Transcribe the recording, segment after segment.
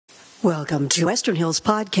Welcome to Western Hills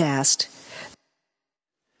Podcast.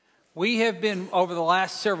 We have been, over the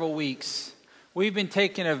last several weeks, we've been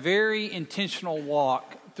taking a very intentional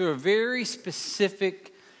walk through a very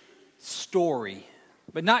specific story,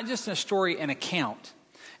 but not just a story, an account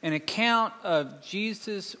of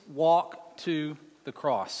Jesus' walk to the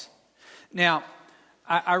cross. Now,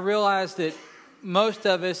 I realize that most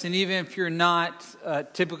of us, and even if you're not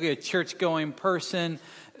typically a church-going person,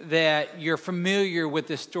 that you're familiar with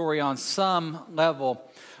this story on some level.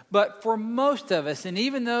 But for most of us, and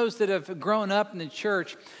even those that have grown up in the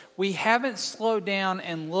church, we haven't slowed down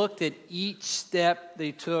and looked at each step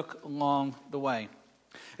they took along the way.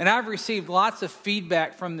 And I've received lots of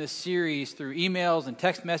feedback from this series through emails and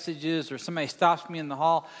text messages, or somebody stops me in the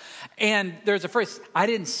hall, and there's a phrase, I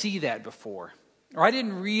didn't see that before, or I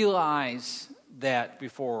didn't realize that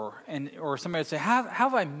before, or somebody would say, how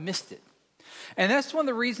have I missed it? And that's one of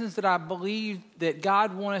the reasons that I believe that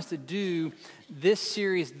God wants us to do this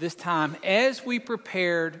series this time as we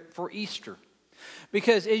prepared for Easter.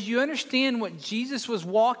 Because as you understand what Jesus was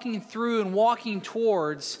walking through and walking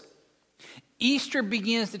towards, Easter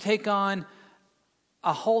begins to take on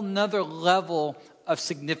a whole nother level of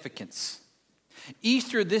significance.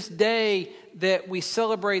 Easter, this day that we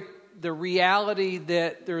celebrate the reality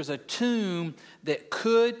that there's a tomb that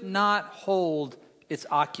could not hold its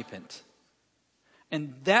occupant.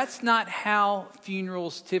 And that's not how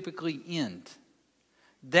funerals typically end.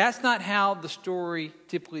 That's not how the story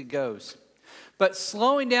typically goes. But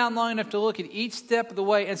slowing down long enough to look at each step of the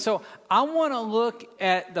way. And so I want to look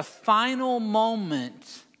at the final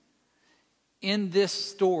moment in this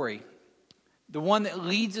story. The one that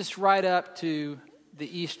leads us right up to the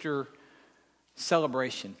Easter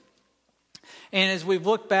celebration. And as we've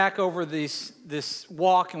looked back over this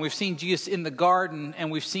walk, and we've seen Jesus in the garden,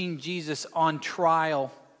 and we've seen Jesus on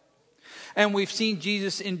trial, and we've seen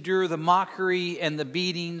Jesus endure the mockery and the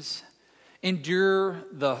beatings, endure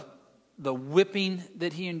the whipping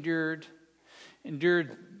that he endured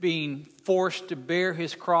being forced to bear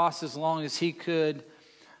his cross as long as he could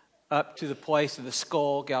up to the place of the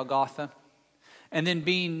skull, Golgotha, and then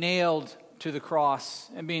being nailed to the cross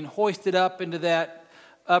and being hoisted up into that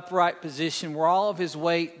upright position where all of his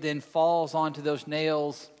weight then falls onto those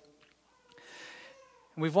nails.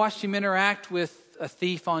 And we've watched him interact with a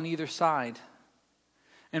thief on either side,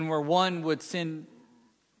 and where one would send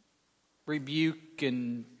rebuke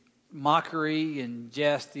and mockery and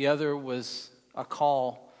jest, the other was a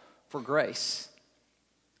call for grace.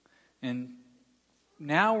 And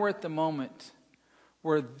now we're at the moment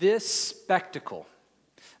where this spectacle,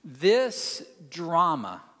 this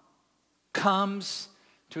drama comes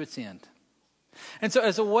to its end. And so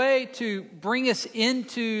as a way to bring us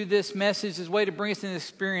into this message, as a way to bring us into this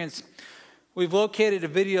experience, we've located a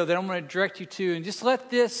video that I'm going to direct you to, and just let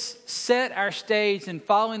this set our stage. And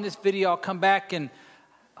following this video, I'll come back and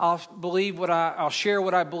I'll share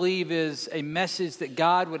what I believe is a message that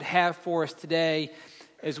God would have for us today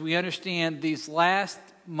as we understand these last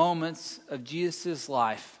moments of Jesus'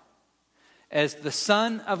 life as the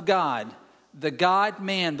Son of God, the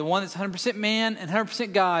God-man, the one that's 100% man and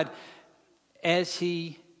 100% God, as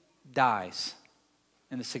he dies,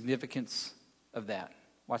 and the significance of that.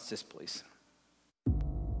 Watch this, please.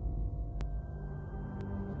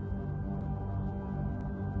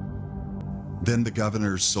 Then the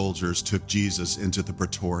governor's soldiers took Jesus into the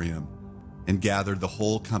praetorium and gathered the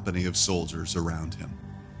whole company of soldiers around him.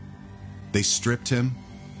 They stripped him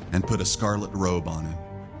and put a scarlet robe on him,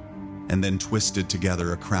 and then twisted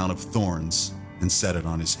together a crown of thorns and set it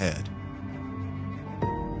on his head.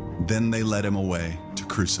 Then they led him away to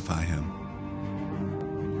crucify him.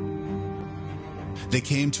 They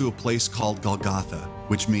came to a place called Golgotha,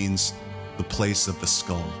 which means the place of the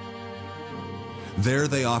skull. There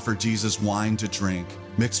they offered Jesus wine to drink,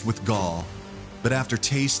 mixed with gall, but after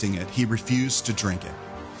tasting it, he refused to drink it.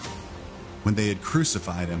 When they had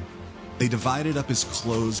crucified him, they divided up his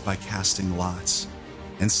clothes by casting lots,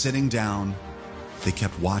 and sitting down, they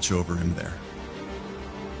kept watch over him there.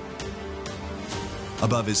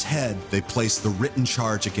 Above his head, they placed the written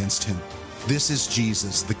charge against him. This is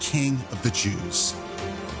Jesus, the King of the Jews.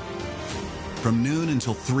 From noon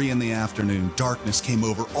until 3 p.m, darkness came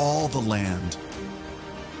over all the land.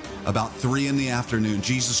 About 3 p.m,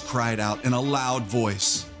 Jesus cried out in a loud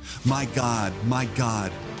voice, my God,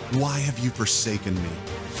 why have you forsaken me?"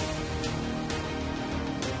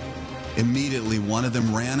 Immediately, one of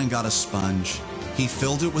them ran and got a sponge. He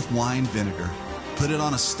filled it with wine vinegar, put it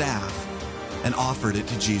on a staff, and offered it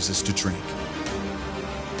to Jesus to drink.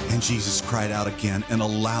 And Jesus cried out again in a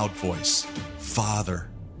loud voice,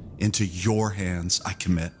 "Father, into your hands I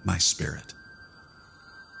commit my spirit."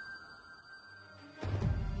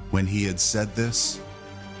 When he had said this,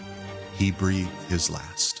 he breathed his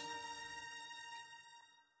last.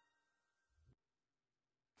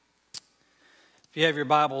 If you have your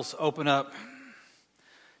Bibles, open up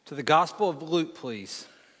to the Gospel of Luke, please.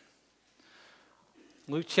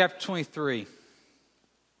 Luke chapter 23.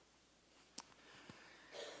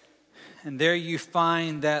 And there you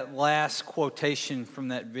find that last quotation from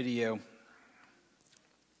that video.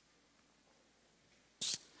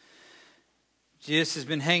 Jesus has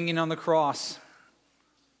been hanging on the cross.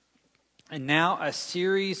 And now a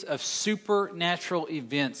series of supernatural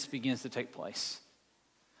events begins to take place.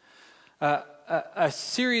 A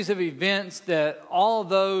series of events that all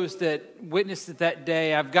those that witnessed it that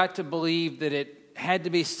day, I've got to believe that it had to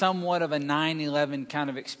be somewhat of a 9/11 kind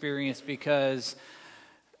of experience, because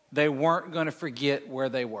they weren't going to forget where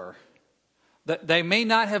they were. They may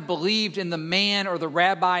not have believed in the man or the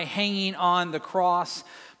rabbi hanging on the cross,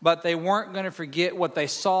 but they weren't going to forget what they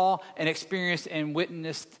saw and experienced and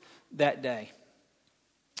witnessed that day.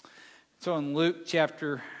 So in Luke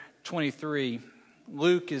chapter 23,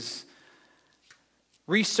 Luke is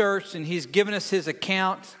researched and he's given us his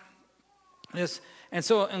account. And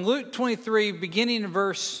so in Luke 23, beginning in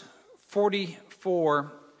verse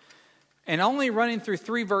 44, and only running through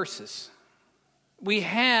 3 verses, we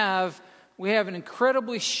have an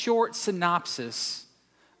incredibly short synopsis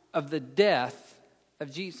of the death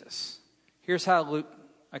of Jesus. Here's how Luke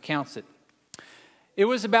accounts it. It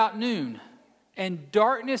was about noon, and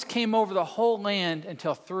darkness came over the whole land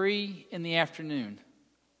until 3 p.m.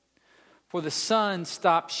 For the sun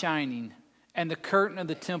stopped shining, and the curtain of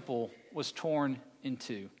the temple was torn in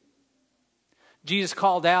two. Jesus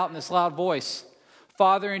called out in this loud voice,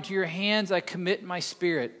 "Father, into your hands I commit my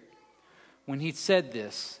spirit." When he said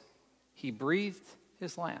this, he breathed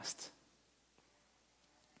his last.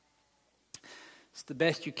 It's the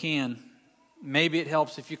best you can. Maybe it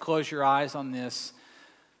helps if you close your eyes on this,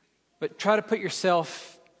 but try to put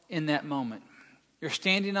yourself in that moment. You're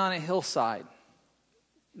standing on a hillside,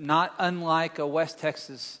 not unlike a West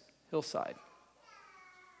Texas hillside.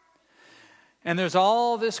 And there's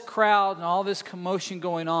all this crowd and all this commotion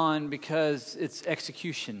going on because it's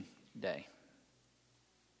execution day.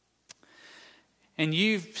 And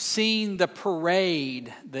you've seen the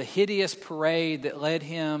parade, the hideous parade that led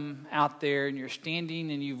him out there, and you're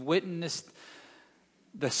standing and you've witnessed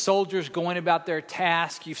the soldiers going about their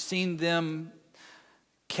task. You've seen them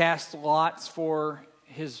cast lots for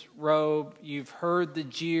his robe. You've heard the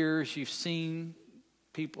jeers. You've seen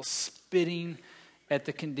people spitting at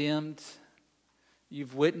the condemned.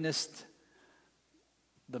 You've witnessed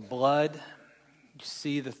the blood. You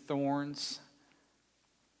see the thorns.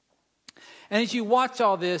 And as you watch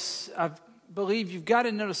all this, I believe you've got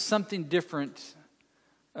to notice something different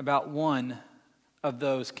about one of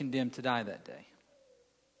those condemned to die that day.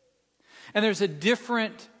 And there's a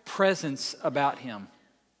different presence about him.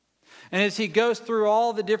 And as he goes through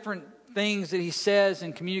all the different things that he says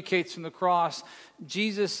and communicates from the cross,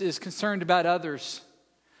 Jesus is concerned about others.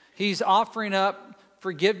 He's offering up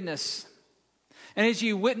forgiveness. And as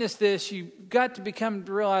you witness this, you've got to become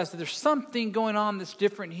to realize that there's something going on that's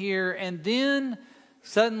different here. And then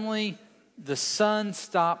suddenly the sun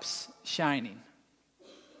stops shining.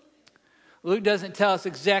 Luke doesn't tell us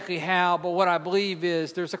exactly how, but what I believe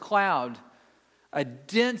is there's a cloud. A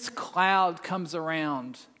dense cloud comes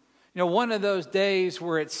around. You know, one of those days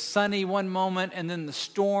where it's sunny one moment and then the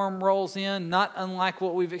storm rolls in, not unlike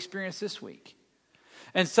what we've experienced this week.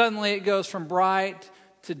 And suddenly it goes from bright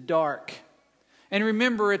to dark. And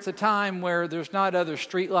remember, it's a time where there's not other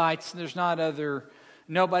streetlights,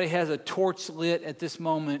 nobody has a torch lit at this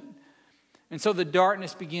moment. And so the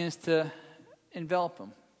darkness begins to envelop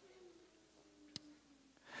them.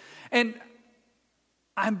 And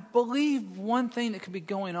I believe one thing that could be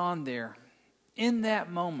going on there in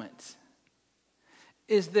that moment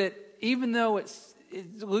is that even though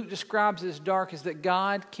Luke describes it as dark, is that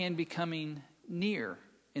God can be coming near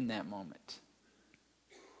in that moment.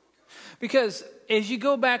 Because as you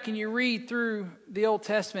go back and you read through the Old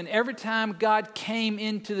Testament, every time God came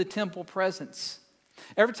into the temple presence,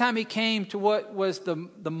 every time he came to what was the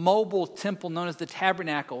mobile temple known as the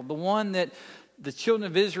tabernacle, the one that the children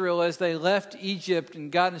of Israel, as they left Egypt and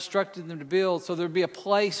God instructed them to build, so there would be a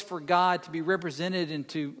place for God to be represented and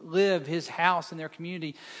to live his house in their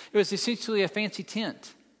community. It was essentially a fancy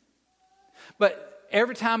tent. But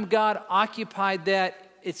every time God occupied that,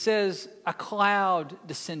 it says a cloud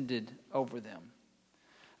descended over them.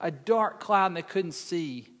 A dark cloud, and they couldn't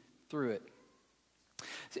see through it.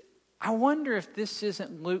 See, I wonder if this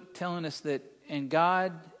isn't Luke telling us that, and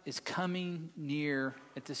God is coming near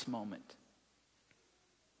at this moment.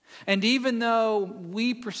 And even though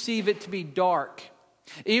we perceive it to be dark,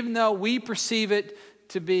 even though we perceive it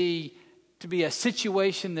to be a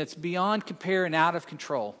situation that's beyond compare and out of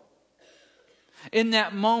control, in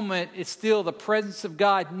that moment, it's still the presence of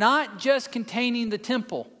God, not just containing the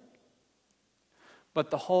temple, but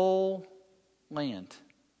the whole land.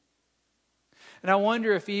 And I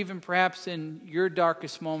wonder if even perhaps in your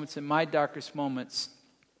darkest moments, in my darkest moments,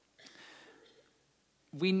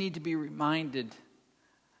 we need to be reminded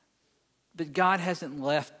that God hasn't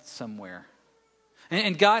left somewhere.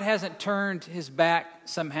 And God hasn't turned his back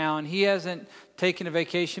somehow, and he hasn't taken a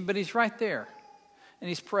vacation, but he's right there, and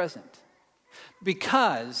he's present.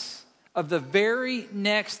 Because of the very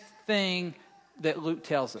next thing that Luke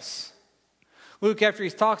tells us. Luke, after he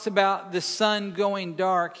talks about the sun going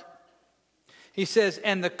dark, he says,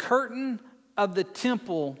 and the curtain of the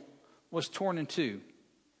temple was torn in two.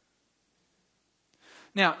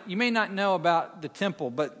 Now, you may not know about the temple,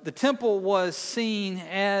 but the temple was seen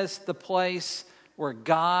as the place where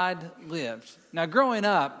God lived. Now, growing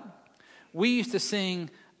up, we used to sing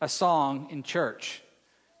a song in church.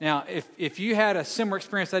 Now, if you had a similar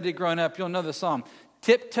experience I did growing up, you'll know the song.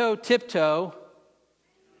 Tiptoe, tiptoe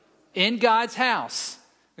in God's house.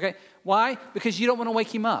 Okay? Why? Because you don't want to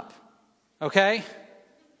wake him up. Okay?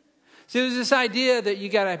 So there's this idea that you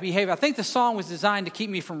got to behave. I think the song was designed to keep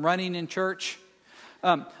me from running in church.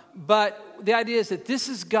 But the idea is that this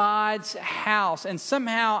is God's house. And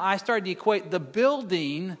somehow I started to equate the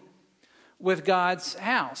building with God's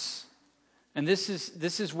house. And this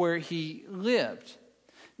is where he lived.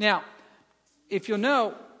 Now, if you'll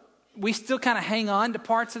know, we still kind of hang on to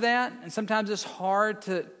parts of that. And sometimes it's hard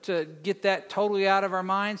to get that totally out of our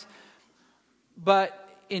minds. But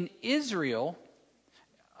in Israel,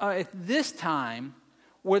 at this time,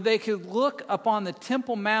 where they could look upon the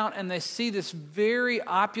Temple Mount and they see this very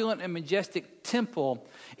opulent and majestic temple,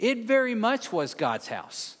 it very much was God's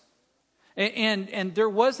house. And there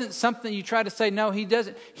wasn't something you try to say, no, he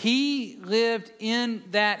doesn't. He lived in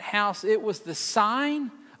that house. It was the sign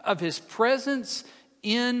of his presence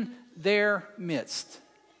in their midst.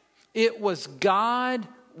 It was God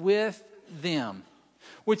with them.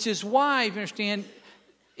 Which is why, if you understand,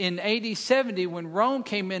 in AD 70, when Rome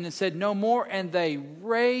came in and said no more, and they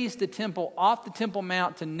raised the temple off the Temple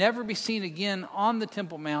Mount to never be seen again on the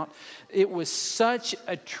Temple Mount, it was such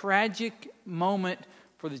a tragic moment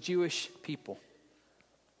for the Jewish people.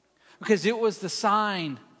 Because it was the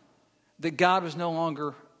sign that God was no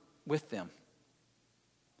longer with them.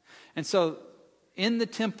 And so in the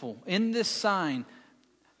temple, in this sign,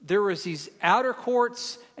 there was these outer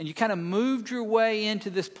courts, and you kind of moved your way into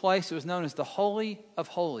this place that was known as the Holy of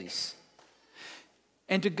Holies.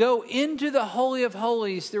 And to go into the Holy of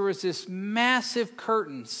Holies, there was this massive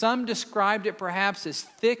curtain. Some described it perhaps as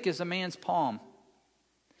thick as a man's palm,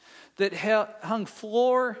 that hung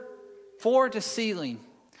floor to ceiling.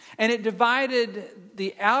 And it divided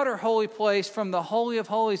the outer holy place from the Holy of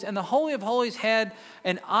Holies. And the Holy of Holies had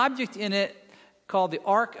an object in it called the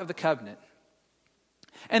Ark of the Covenant.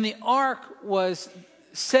 And the ark was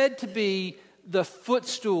said to be the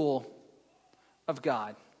footstool of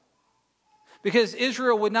God. Because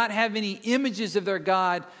Israel would not have any images of their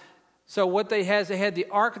God. So what they had the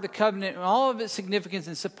Ark of the Covenant and all of its significance.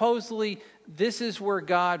 And supposedly this is where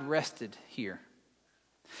God rested here.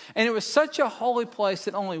 And it was such a holy place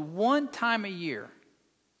that only one time a year,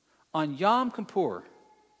 on Yom Kippur,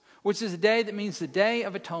 which is a day that means the Day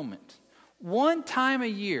of Atonement, one time a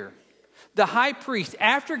year, the high priest,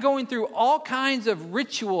 after going through all kinds of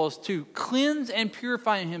rituals to cleanse and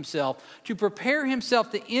purify himself, to prepare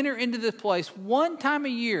himself to enter into this place, one time a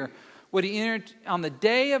year would he enter on the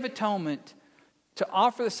Day of Atonement to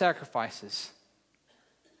offer the sacrifices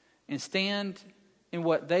and stand in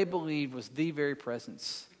what they believed was the very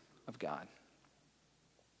presence of God.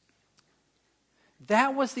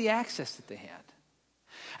 That was the access that they had.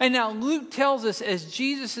 And now Luke tells us as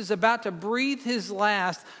Jesus is about to breathe his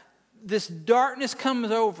last, this darkness comes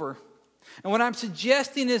over. And what I'm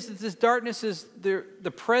suggesting is that this darkness is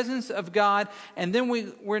the presence of God. And then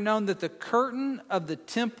we're known that the curtain of the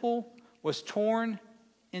temple was torn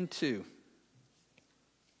in two.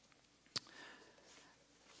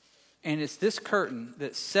 And it's this curtain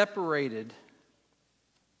that separated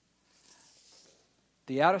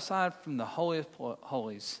the outer side from the Holy of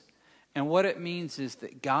Holies. And what it means is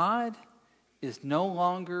that God is no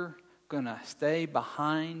longer going to stay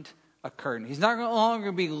behind a curtain. He's not no longer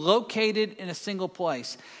going to be located in a single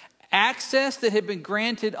place. Access that had been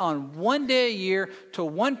granted on one day a year to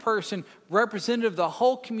one person, representative of the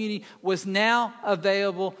whole community, was now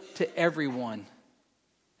available to everyone.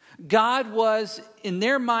 God was, in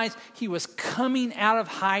their minds, he was coming out of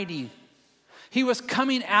hiding. He was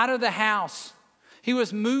coming out of the house. He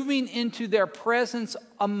was moving into their presence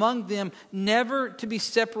among them, never to be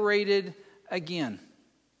separated again.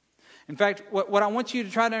 In fact, what I want you to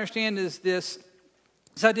try to understand is this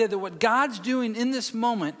idea that what God's doing in this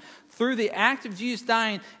moment through the act of Jesus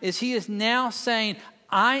dying is he is now saying,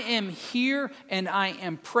 I am here and I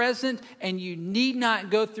am present, and you need not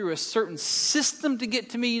go through a certain system to get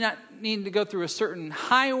to me. You not need to go through a certain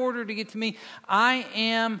high order to get to me. I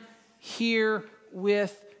am here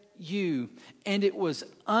with you. And it was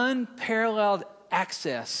unparalleled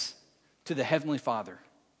access to the Heavenly Father.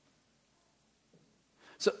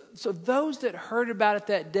 So those that heard about it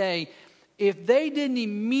that day, if they didn't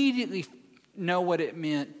immediately know what it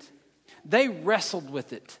meant, they wrestled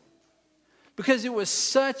with it. Because it was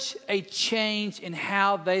such a change in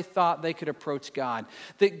how they thought they could approach God.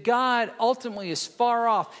 That God ultimately is far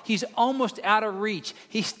off. He's almost out of reach.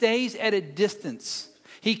 He stays at a distance.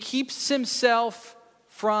 He keeps himself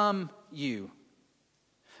from you.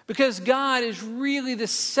 Because God is really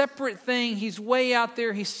this separate thing. He's way out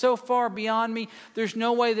there. He's so far beyond me. There's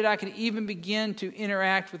no way that I could even begin to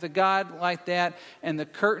interact with a God like that. And the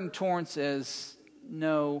curtain torn says,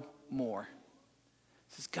 no more.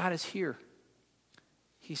 It says, God is here.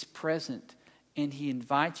 He's present, and he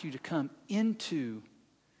invites you to come into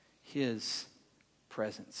his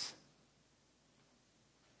presence.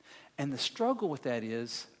 And the struggle with that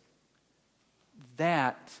is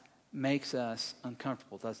that makes us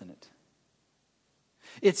uncomfortable, doesn't it?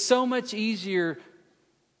 It's so much easier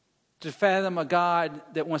to fathom a God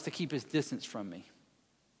that wants to keep his distance from me.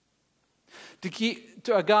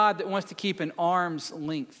 To a God that wants to keep an arm's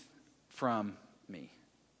length from me.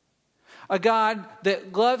 A God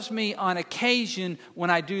that loves me on occasion when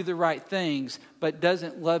I do the right things, but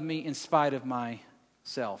doesn't love me in spite of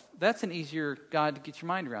myself. That's an easier God to get your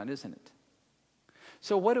mind around, isn't it?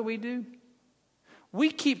 So what do? We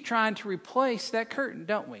keep trying to replace that curtain,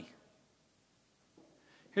 don't we?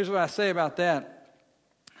 Here's what I say about that.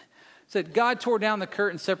 It said, God tore down the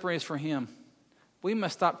curtain, separated us from him. We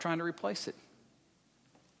must stop trying to replace it.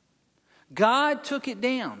 God took it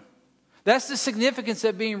down. That's the significance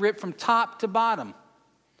of being ripped from top to bottom.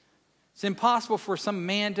 It's impossible for some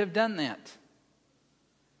man to have done that.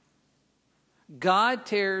 God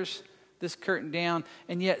tears this curtain down,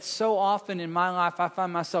 and yet so often in my life I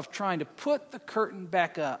find myself trying to put the curtain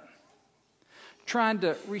back up, trying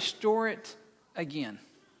to restore it again.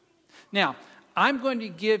 Now, I'm going to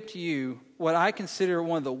give to you what I consider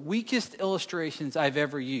one of the weakest illustrations I've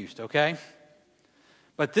ever used, okay?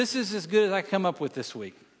 But this is as good as I come up with this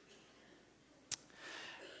week.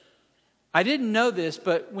 I didn't know this,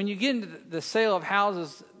 but when you get into the sale of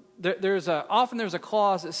houses, often there's a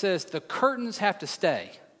clause that says the curtains have to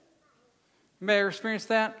stay. Anybody ever experienced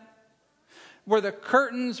that? Where the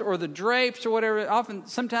curtains or the drapes or whatever,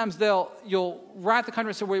 sometimes you'll write the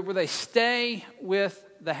contract where they stay with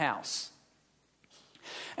the house.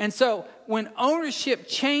 And so when ownership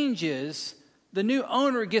changes, the new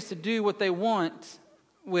owner gets to do what they want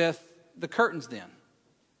with the curtains then.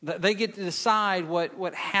 They get to decide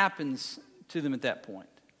what happens to them at that point.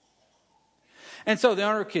 And so the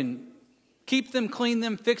owner can keep them, clean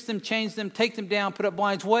them, fix them, change them, take them down, put up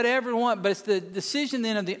blinds, whatever they want. But it's the decision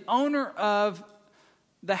then of the owner of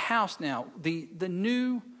the house now, the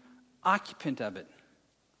new occupant of it.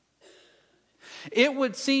 It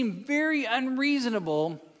would seem very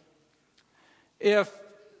unreasonable if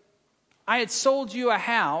I had sold you a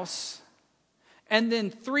house and then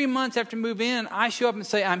 3 months after move in, I show up and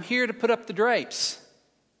say, I'm here to put up the drapes.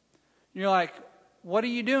 And you're like, what are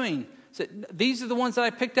you doing? I said, these are the ones that I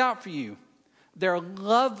picked out for you. They're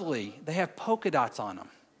lovely. They have polka dots on them.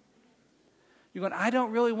 You're going, I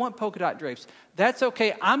don't really want polka dot drapes. That's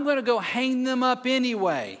okay. I'm going to go hang them up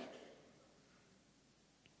anyway.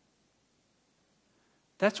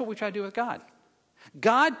 That's what we try to do with God.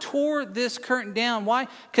 God tore this curtain down. Why?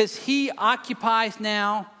 Because he occupies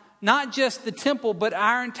now not just the temple, but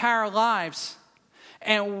our entire lives.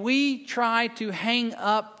 And we try to hang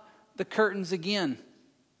up the curtains again.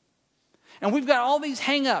 And we've got all these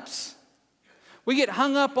hang-ups. We get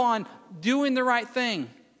hung up on doing the right thing,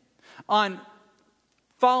 on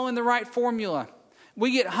following the right formula.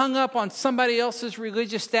 We get hung up on somebody else's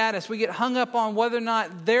religious status. We get hung up on whether or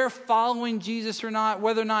not they're following Jesus or not,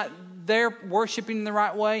 whether or not they're worshiping in the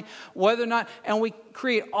right way, whether or not, and we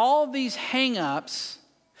create all these hang-ups.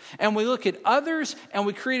 And we look at others and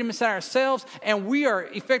we create them inside ourselves, and we are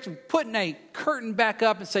effectively putting a curtain back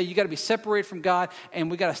up and say, you got to be separated from God,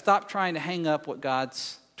 and we got to stop trying to hang up what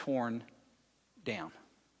God's torn down.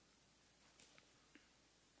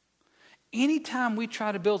 anytime we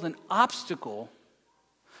try to build an obstacle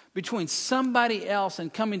between somebody else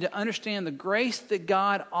and coming to understand the grace that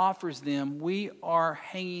God offers them, we are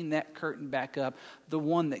hanging that curtain back up, the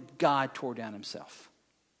one that God tore down himself.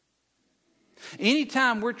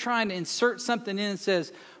 Anytime we're trying to insert something in and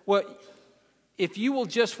says, well, if you will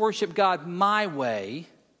just worship God my way,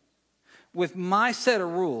 with my set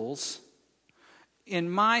of rules, in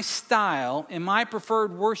my style, in my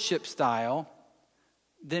preferred worship style,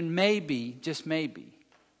 then maybe, just maybe.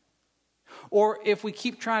 Or if we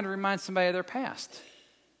keep trying to remind somebody of their past.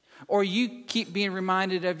 Or you keep being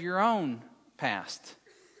reminded of your own past.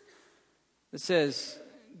 It says,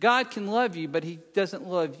 God can love you, but he doesn't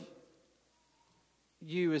love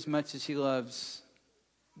you as much as he loves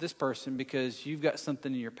this person because you've got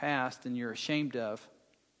something in your past and you're ashamed of.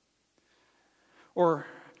 Or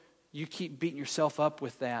you keep beating yourself up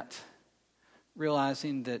with that,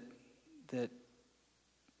 realizing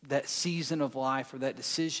that season of life or that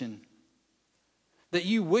decision that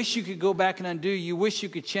you wish you could go back and undo, you wish you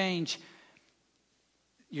could change.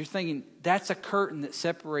 You're thinking, that's a curtain that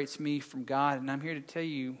separates me from God. And I'm here to tell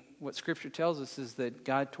you what Scripture tells us is that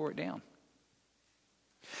God tore it down.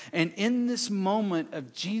 And in this moment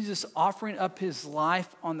of Jesus offering up his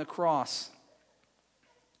life on the cross,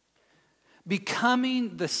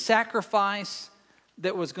 becoming the sacrifice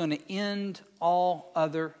that was going to end all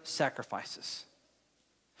other sacrifices.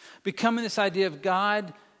 Becoming this idea of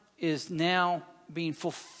God is now being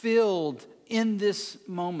fulfilled in this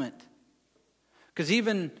moment. Because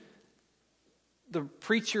even the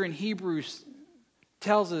preacher in Hebrews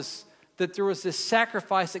tells us that there was this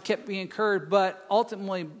sacrifice that kept being incurred, but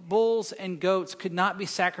ultimately bulls and goats could not be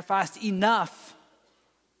sacrificed enough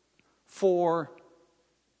for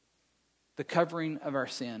the covering of our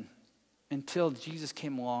sin until Jesus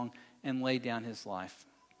came along and laid down his life.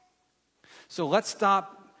 So let's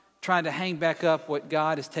stop trying to hang back up what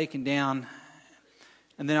God has taken down.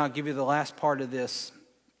 And then I'll give you the last part of this.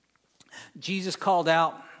 Jesus called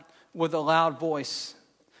out with a loud voice,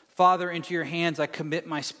 Father, into your hands I commit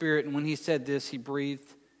my spirit. And when he said this, he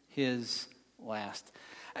breathed his last.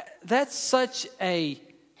 That's such a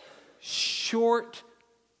short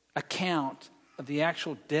account of the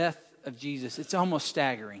actual death of Jesus. It's almost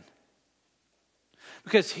staggering.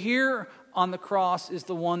 Because here on the cross is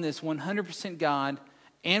the one that's 100% God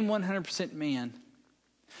and 100% man.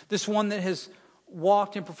 This one that has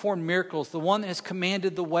walked and performed miracles, the one that has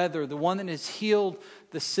commanded the weather, the one that has healed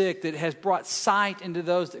the sick, that has brought sight into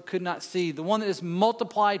those that could not see, the one that has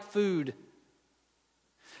multiplied food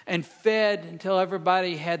and fed until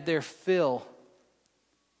everybody had their fill.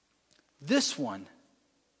 This one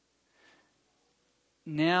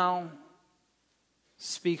now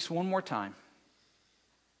speaks one more time.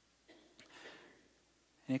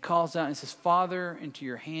 And it calls out and says, Father, into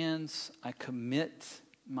your hands I commit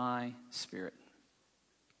my spirit.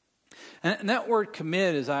 And that word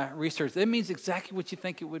commit, as I researched, it means exactly what you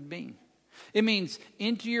think it would mean. It means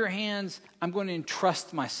into your hands I'm going to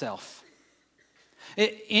entrust myself.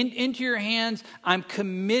 Into your hands I'm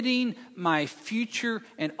committing my future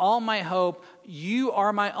and all my hope. You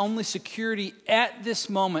are my only security at this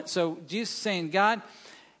moment. So Jesus is saying, God,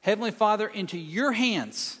 Heavenly Father, into your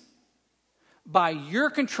hands, by your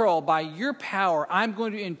control, by your power, I'm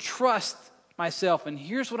going to entrust myself. And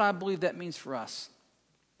here's what I believe that means for us.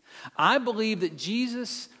 I believe that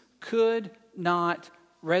Jesus could not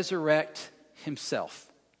resurrect himself.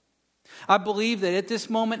 I believe that at this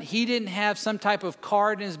moment he didn't have some type of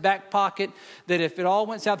card in his back pocket that if it all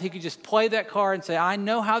went south, he could just play that card and say, I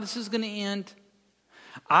know how this is going to end.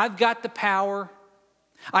 I've got the power.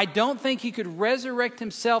 I don't think he could resurrect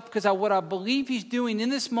himself because what I believe he's doing in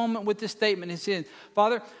this moment with this statement is saying,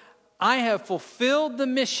 Father, I have fulfilled the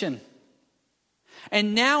mission.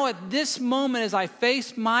 And now at this moment as I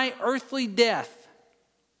face my earthly death,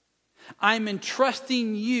 I'm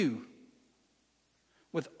entrusting you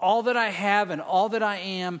with all that I have and all that I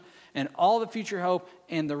am and all the future hope,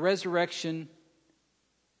 and the resurrection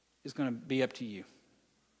is going to be up to you.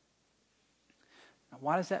 Now,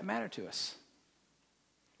 why does that matter to us?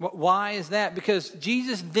 Why is that? Because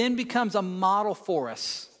Jesus then becomes a model for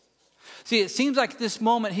us. See, it seems like at this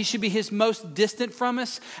moment he should be his most distant from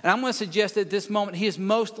us. And I'm going to suggest that at this moment he is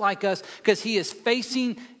most like us because he is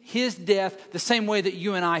facing his death the same way that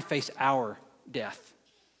you and I face our death.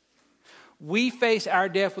 We face our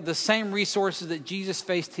death with the same resources that Jesus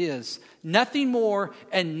faced his. Nothing more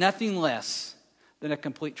and nothing less than a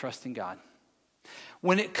complete trust in God.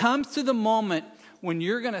 When it comes to the moment when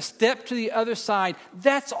you're going to step to the other side,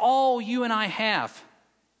 that's all you and I have.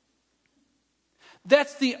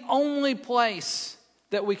 That's the only place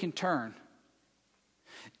that we can turn.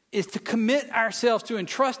 is to commit ourselves, to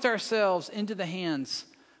entrust ourselves into the hands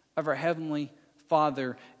of our Heavenly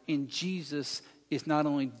Father. And Jesus is not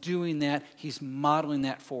only doing that, he's modeling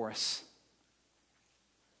that for us.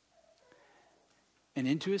 And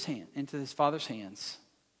into his Father's hands,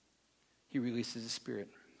 he releases his Spirit.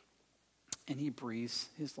 And he breathes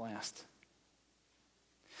his last.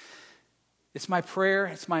 It's my prayer,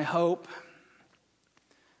 it's my hope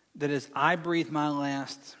that as I breathe my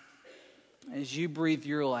last, as you breathe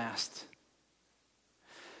your last,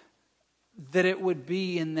 that it would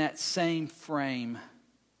be in that same frame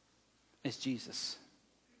as Jesus.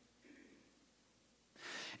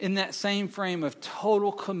 In that same frame of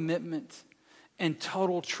total commitment and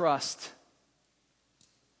total trust.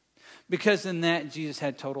 Because in that, Jesus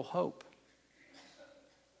had total hope.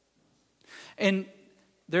 And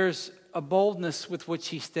there's a boldness with which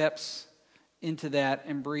he steps into that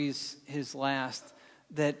and breathes his last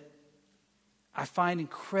that I find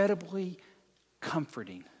incredibly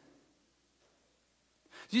comforting.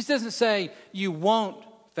 Jesus doesn't say you won't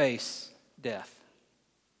face death.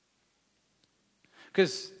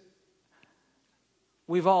 Because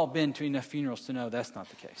we've all been to enough funerals to know that's not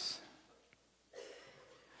the case.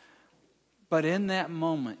 But in that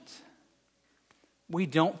moment, we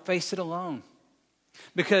don't face it alone.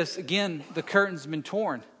 Because, again, the curtain's been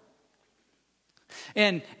torn.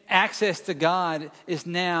 And access to God is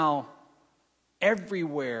now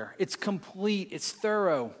everywhere. It's complete. It's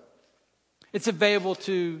thorough. It's available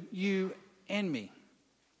to you and me.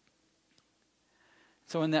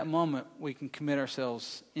 So in that moment, we can commit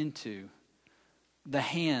ourselves into the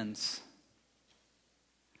hands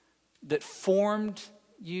that formed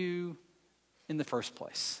you in the first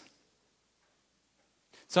place.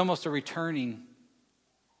 It's almost a returning.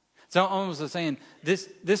 It's almost a saying,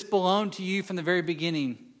 this belonged to you from the very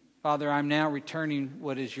beginning. Father, I'm now returning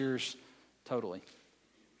what is yours totally.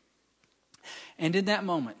 And in that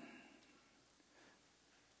moment,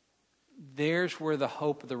 there's where the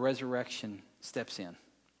hope of the resurrection steps in.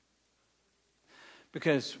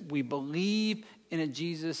 Because we believe in a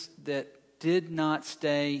Jesus that did not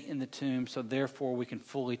stay in the tomb, so therefore we can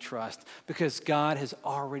fully trust. Because God has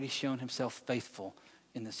already shown himself faithful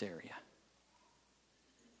in this area.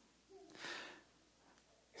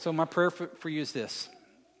 So my prayer for you is this.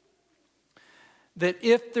 That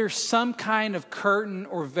if there's some kind of curtain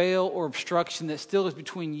or veil or obstruction that still is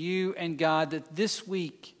between you and God, that this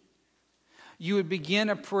week you would begin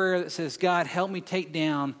a prayer that says, God, help me take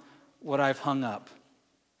down what I've hung up.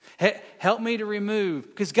 Help me to remove,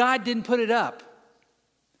 because God didn't put it up.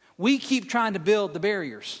 We keep trying to build the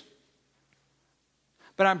barriers.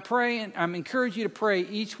 But I'm praying, I'm encouraging you to pray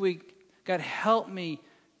each week, God, help me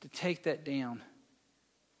to take that down.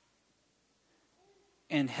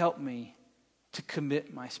 And help me to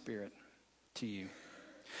commit my spirit to you.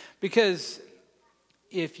 Because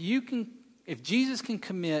if Jesus can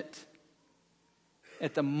commit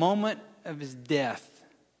at the moment of his death,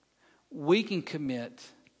 we can commit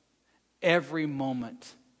every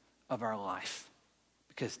moment of our life.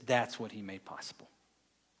 Because that's what he made possible.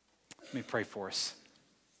 Let me pray for us.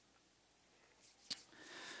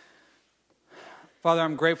 Father,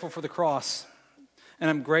 I'm grateful for the cross. And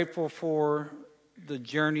I'm grateful for the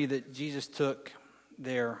journey that Jesus took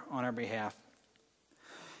there on our behalf.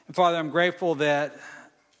 And Father, I'm grateful that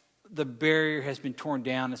the barrier has been torn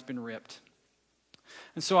down, it's been ripped.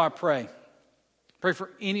 And so I pray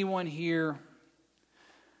for anyone here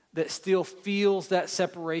that still feels that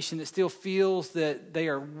separation, that still feels that they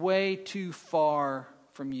are way too far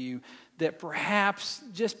from you, that perhaps,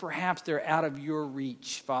 just perhaps, they're out of your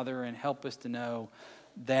reach, Father, and help us to know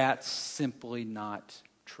that's simply not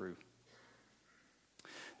true.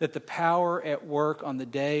 That the power at work on the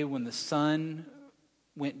day when the sun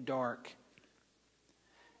went dark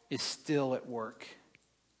is still at work.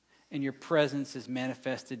 And your presence is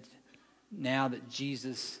manifested now that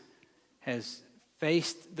Jesus has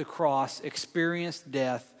faced the cross, experienced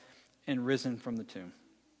death, and risen from the tomb.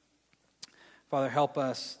 Father, help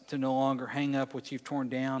us to no longer hang up what you've torn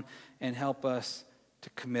down, and help us to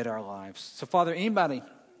commit our lives. So, Father, anybody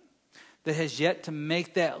that has yet to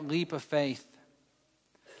make that leap of faith,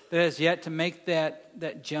 that has yet to make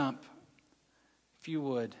that jump, if you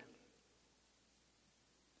would,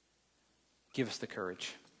 give us the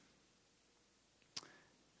courage.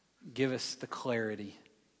 Give us the clarity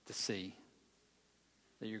to see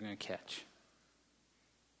that you're going to catch.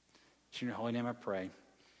 In your holy name I pray.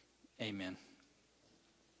 Amen.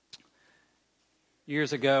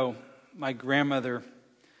 Years ago, my grandmother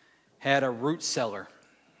had a root cellar,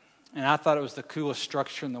 and I thought it was the coolest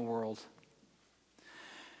structure in the world.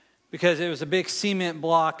 because it was a big cement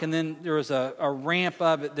block, and then there was a ramp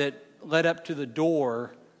of it that led up to the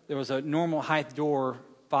door. There was a normal height door,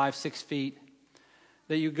 5-6 feet,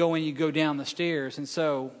 that you go in, you go down the stairs. And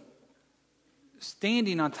so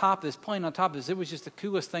standing on top of this, playing on top of this, it was just the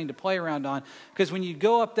coolest thing to play around on, because when you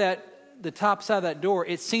go up the top side of that door,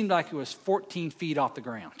 it seemed like it was 14 feet off the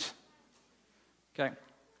ground. Okay. And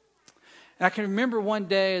I can remember one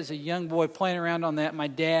day as a young boy playing around on that. My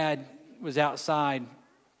dad was outside,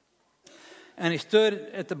 and he stood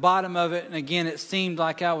at the bottom of it, and again, it seemed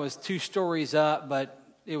like I was 2 stories up, but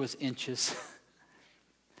it was inches.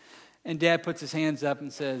 And Dad puts his hands up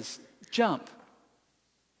and says, "Jump."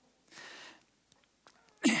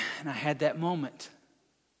 And I had that moment.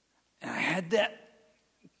 And I had that.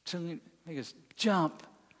 He goes, "Jump.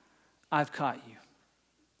 I've caught you.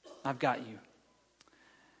 I've got you."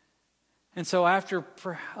 And so after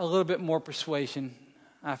a little bit more persuasion,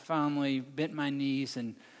 I finally bent my knees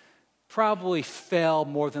and probably fell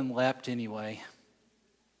more than leapt anyway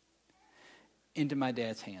into my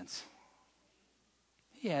dad's hands.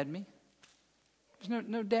 He had me. There's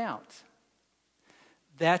no doubt.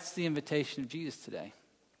 That's the invitation of Jesus today.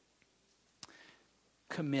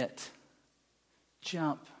 Commit.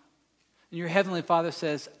 Jump. And your Heavenly Father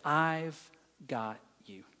says, "I've got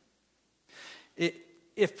you."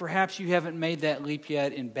 If perhaps you haven't made that leap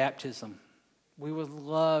yet in baptism, we would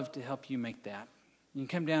love to help you make that. You can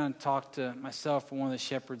come down and talk to myself or one of the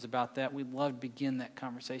shepherds about that. We'd love to begin that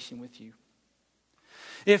conversation with you.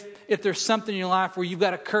 If there's something in your life where you've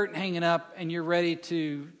got a curtain hanging up and you're ready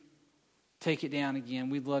to take it down again,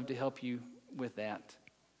 we'd love to help you with that.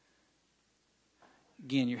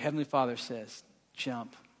 Again, your Heavenly Father says,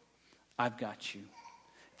 "Jump. I've got you."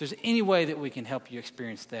 If there's any way that we can help you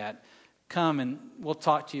experience that, come and we'll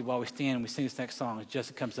talk to you while we stand and we sing this next song as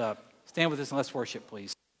Jessica comes up. Stand with us and let's worship,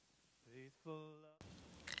 please.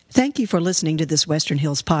 Thank you for listening to this Western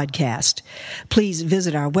Hills podcast. Please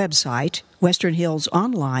visit our website,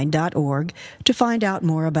 westernhillsonline.org, to find out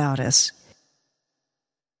more about us.